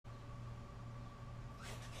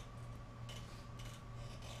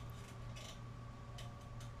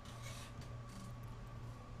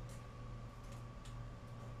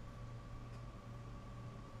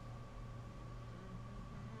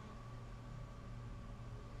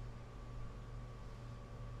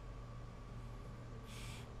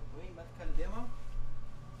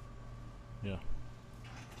Yeah.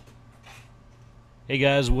 Hey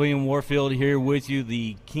guys, William Warfield here with you,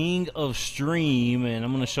 the king of stream, and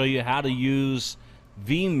I'm going to show you how to use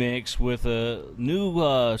Vmix with a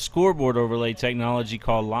new scoreboard overlay technology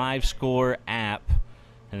called Live Score app,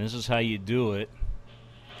 and this is how you do it.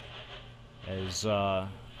 As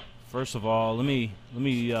first of all, let me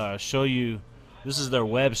show you. This is their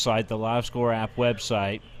website, the Live Score app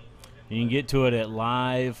website. You can get to it at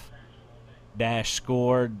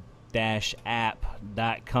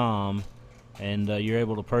live-score-app.com, and you're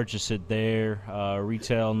able to purchase it there.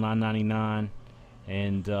 Retail $9.99,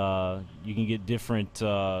 and you can get different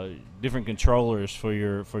controllers for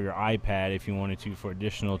your iPad if you wanted to for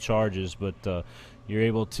additional charges. But you're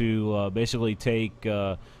able to basically take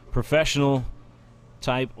professional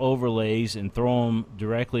type overlays and throw them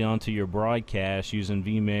directly onto your broadcast using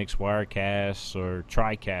Vmix, Wirecast, or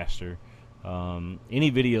TriCaster. Any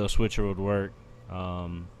video switcher would work.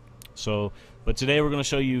 But today we're going to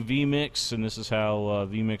show you Vmix, and this is how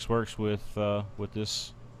Vmix works with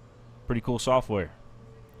this pretty cool software.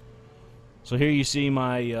 So here you see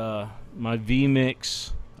my my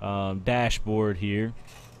Vmix dashboard here,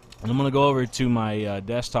 and I'm going to go over to my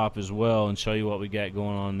desktop as well and show you what we got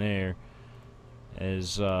going on there.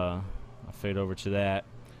 As I fade over to that,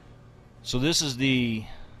 so this is the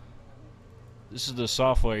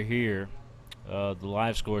software here, the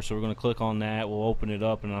Live Score. So we're going to click on that. We'll open it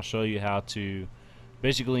up, and I'll show you how to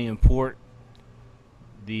basically import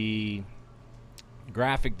the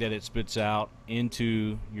graphic that it spits out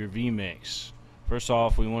into your Vmix. First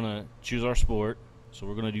off, we want to choose our sport. So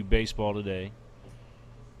we're going to do baseball today.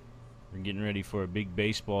 We're getting ready for a big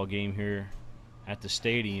baseball game here at the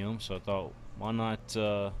stadium. So I thought, why not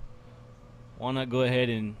go ahead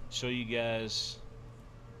and show you guys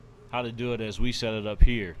how to do it as we set it up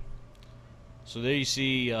here. So there you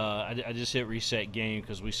see, I just hit reset game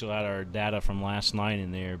because we still had our data from last night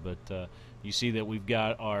in there, but you see that we've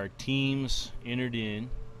got our teams entered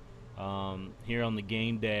in here on the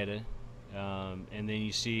game data, and then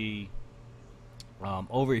you see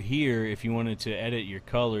over here, if you wanted to edit your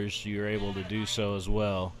colors, you're able to do so as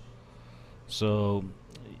well. So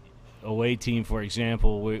away team, for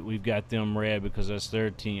example, we've got them red because that's their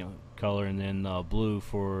team color, and then blue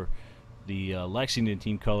for the Lexington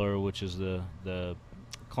team color, which is the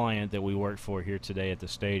client that we worked for here today at the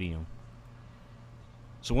stadium.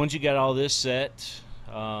 So once you got all this set,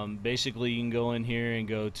 basically you can go in here and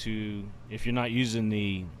go to, if you're not using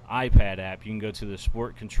the iPad app, you can go to the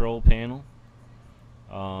sport control panel.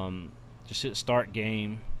 Just hit start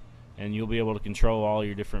game, and you'll be able to control all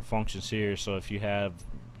your different functions here. So if you have,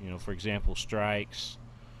 for example, strikes,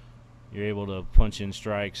 you're able to punch in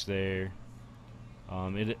strikes there.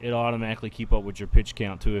 It'll automatically keep up with your pitch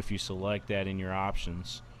count too if you select that in your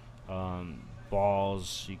options.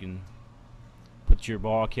 Balls, you can put your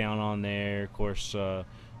ball count on there. Of course,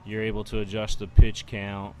 you're able to adjust the pitch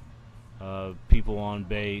count, people on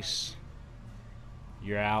base,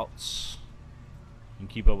 your outs, and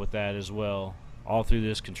keep up with that as well, all through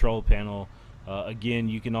this control panel. Again,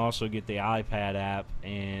 you can also get the iPad app,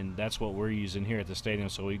 and that's what we're using here at the stadium.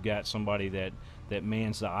 So we've got somebody that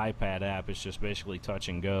mans the iPad app. It's just basically touch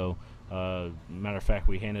and go. Matter of fact,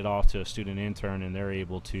 we hand it off to a student intern, and they're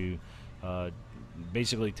able to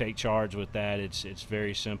basically take charge with that. It's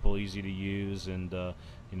very simple, easy to use, and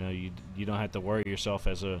you don't have to worry yourself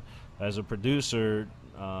as a producer,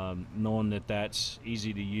 knowing that that's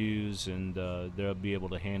easy to use, and they'll be able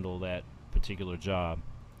to handle that particular job.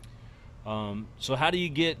 So how do you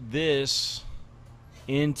get this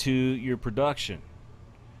into your production?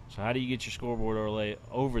 So how do you get your scoreboard overlay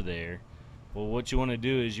over there? Well, what you want to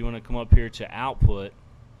do is you want to come up here to output,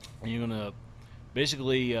 and you're going to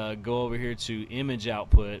basically go over here to image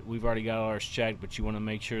output. We've already got ours checked, but you want to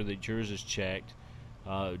make sure that yours is checked.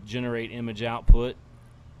 Generate image output.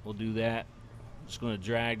 We'll do that. I'm just going to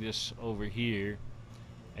drag this over here,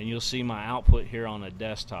 and you'll see my output here on the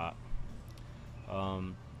desktop.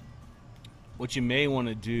 What you may want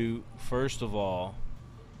to do first of all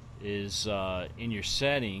is in your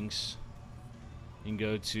settings, you can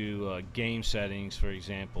go to game settings, for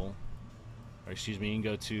example, or excuse me, you can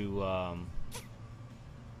go to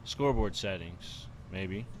scoreboard settings,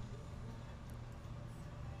 maybe.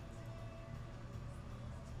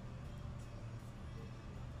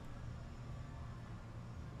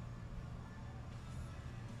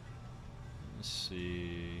 Let's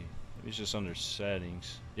see. Maybe it's just under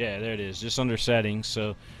settings. Yeah, there it is, just under settings.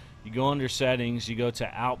 So you go under settings, you go to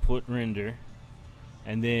output render,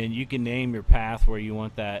 and then you can name your path where you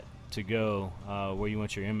want that to go, where you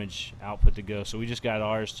want your image output to go. So we just got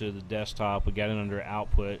ours to the desktop. We got it under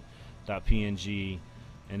output. .png,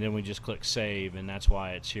 and then we just click save, and that's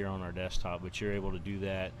why it's here on our desktop. But you're able to do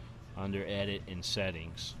that under edit and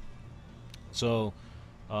settings. So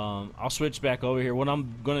I'll switch back over here. What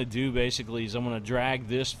I'm going to do basically is I'm going to drag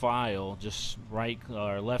this file, just right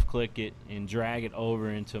or left click it and drag it over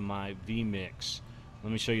into my Vmix.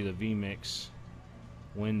 Let me show you the Vmix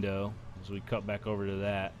window as we cut back over to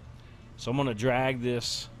that. So I'm going to drag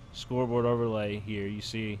this scoreboard overlay here. You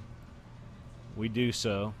see we do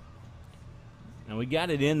so. Now we got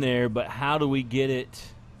it in there, but how do we get it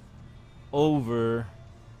over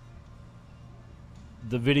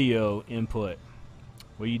the video input?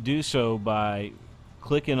 Well, you do so by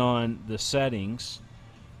clicking on the settings.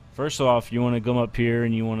 First off, you want to come up here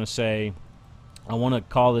and you want to say, I want to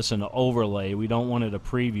call this an overlay. We don't want it a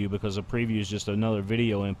preview, because a preview is just another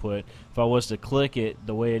video input. If I was to click it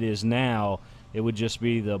the way it is now, it would just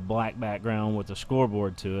be the black background with the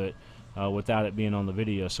scoreboard to it, without it being on the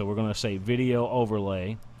video. So we're going to say video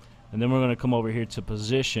overlay, and then we're going to come over here to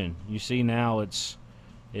position. You see now it's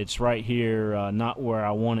right here, not where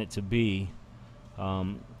I want it to be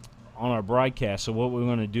on our broadcast. So what we're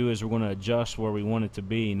going to do is we're going to adjust where we want it to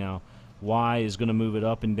be. Now Y is going to move it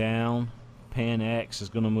up and down, pan X is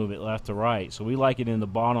going to move it left to right. So we like it in the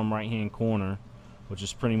bottom right hand corner, which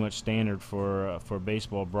is pretty much standard for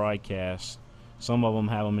baseball broadcasts. Some of them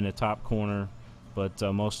have them in the top corner, but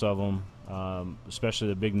most of them, especially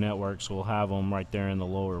the big networks, will have them right there in the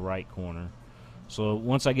lower right corner. So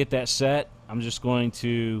once I get that set, I'm just going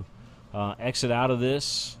to exit out of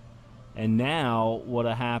this, and now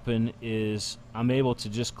what'll happen is I'm able to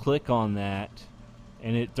just click on that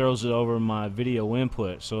and it throws it over my video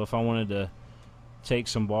input. So if I wanted to take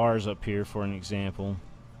some bars up here for an example,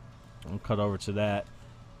 I'll cut over to that.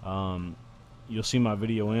 You'll see my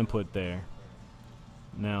video input there.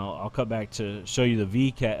 Now I'll cut back to show you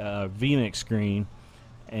the Vmix screen,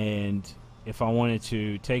 and if I wanted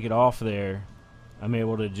to take it off there, I'm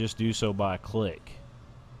able to just do so by a click.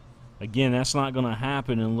 Again, that's not going to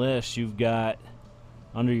happen unless you've got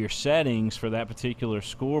under your settings for that particular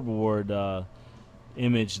scoreboard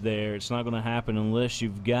image there. It's not going to happen unless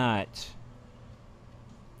you've got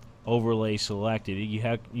overlay selected. You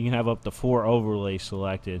can have up to 4 overlays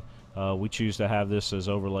selected. We choose to have this as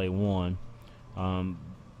overlay 1.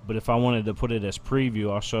 But if I wanted to put it as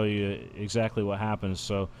preview, I'll show you exactly what happens.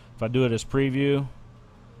 So if I do it as preview,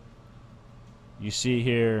 you see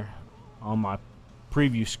here on my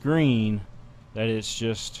preview screen that it's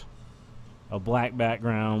just a black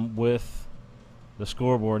background with the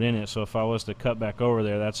scoreboard in it. So if I was to cut back over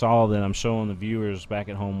there, that's all that I'm showing the viewers back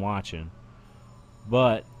at home watching.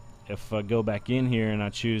 But if I go back in here and I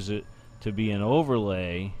choose it to be an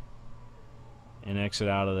overlay and exit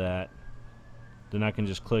out of that, then I can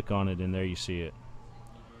just click on it and there you see it.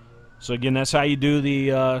 So again, that's how you do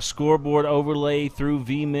the scoreboard overlay through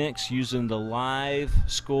Vmix using the Live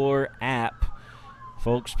Score app.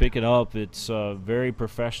 Folks, pick it up. It's very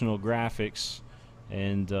professional graphics,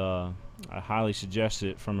 and I highly suggest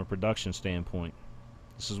it from a production standpoint.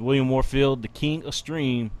 This is William Warfield, the King of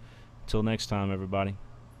Stream. Until next time, everybody.